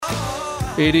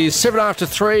It is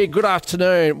 3:07. Good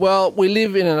afternoon. Well, we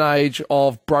live in an age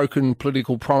of broken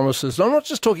political promises. And I'm not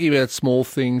just talking about small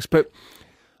things, but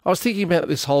I was thinking about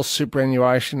this whole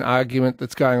superannuation argument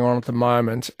that's going on at the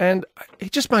moment, and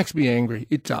it just makes me angry.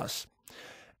 It does.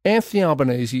 Anthony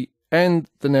Albanese and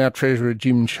the now Treasurer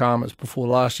Jim Chalmers before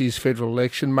last year's federal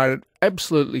election made it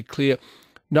absolutely clear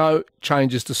no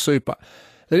changes to super.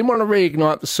 They didn't want to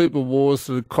reignite the super wars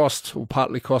that had cost or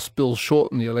partly cost Bill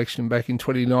Shorten the election back in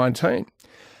 2019.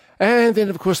 And then,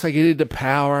 of course, they get into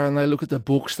power and they look at the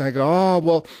books and they go, oh,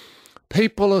 well,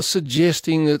 people are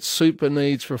suggesting that super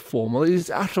needs reform. Well, it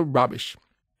is utter rubbish.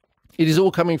 It is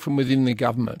all coming from within the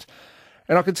government.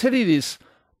 And I can tell you this,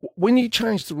 when you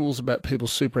change the rules about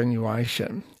people's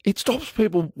superannuation, it stops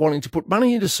people wanting to put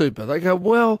money into super. They go,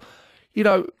 well, you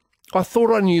know, I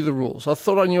thought I knew the rules. I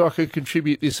thought I knew I could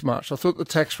contribute this much. I thought the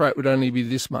tax rate would only be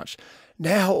this much.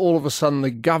 Now, all of a sudden, the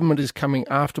government is coming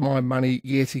after my money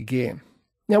yet again.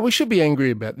 Now, we should be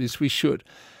angry about this. We should.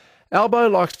 Albo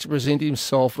likes to present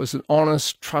himself as an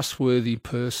honest, trustworthy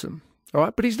person, all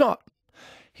right? But he's not.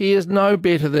 He is no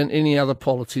better than any other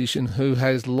politician who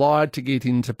has lied to get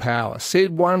into power,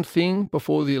 said one thing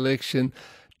before the election,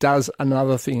 does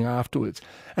another thing afterwards.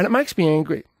 And it makes me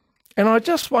angry. And I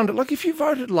just wonder, like, if you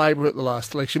voted Labor at the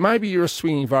last election, maybe you're a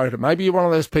swinging voter, maybe you're one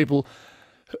of those people,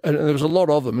 and there was a lot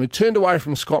of them, who turned away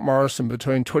from Scott Morrison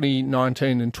between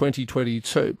 2019 and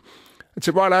 2022 and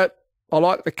said, righto, I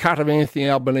like the cut of Anthony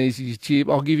Albanese's jib,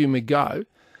 I'll give him a go.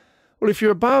 Well, if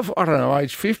you're above, I don't know,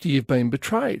 age 50, you've been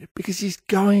betrayed because he's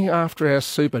going after our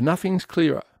super. Nothing's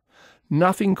clearer.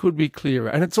 Nothing could be clearer.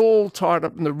 And it's all tied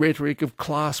up in the rhetoric of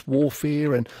class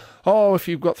warfare and, oh, if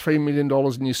you've got $3 million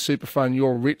in your super fund,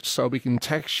 you're rich, so we can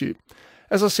tax you.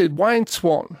 As I said, Wayne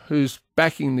Swan, who's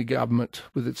backing the government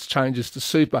with its changes to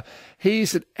super,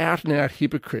 he's an out-and-out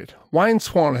hypocrite. Wayne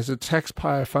Swan has a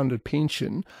taxpayer-funded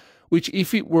pension, which,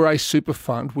 if it were a super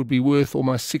fund, would be worth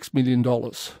almost $6 million.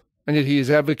 And yet he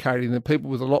is advocating that people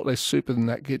with a lot less super than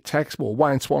that get taxed more.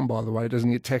 Wayne Swan, by the way,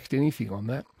 doesn't get taxed anything on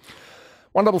that.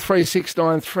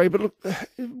 133693. But look,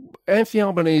 Anthony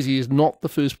Albanese is not the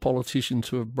first politician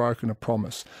to have broken a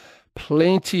promise.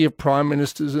 Plenty of prime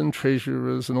ministers and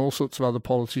treasurers and all sorts of other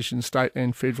politicians, state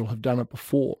and federal, have done it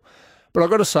before. But I've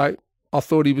got to say, I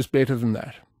thought he was better than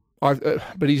that.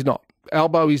 But he's not.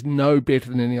 Albo is no better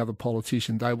than any other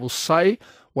politician. They will say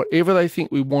whatever they think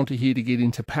we want to hear to get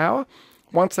into power.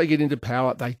 Once they get into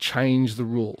power, they change the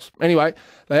rules. Anyway,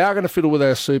 they are going to fiddle with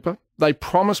our super. They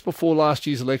promised before last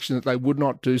year's election that they would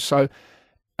not do so.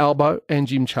 Albo and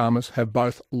Jim Chalmers have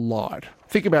both lied.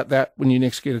 Think about that when you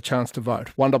next get a chance to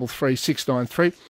vote. 133693.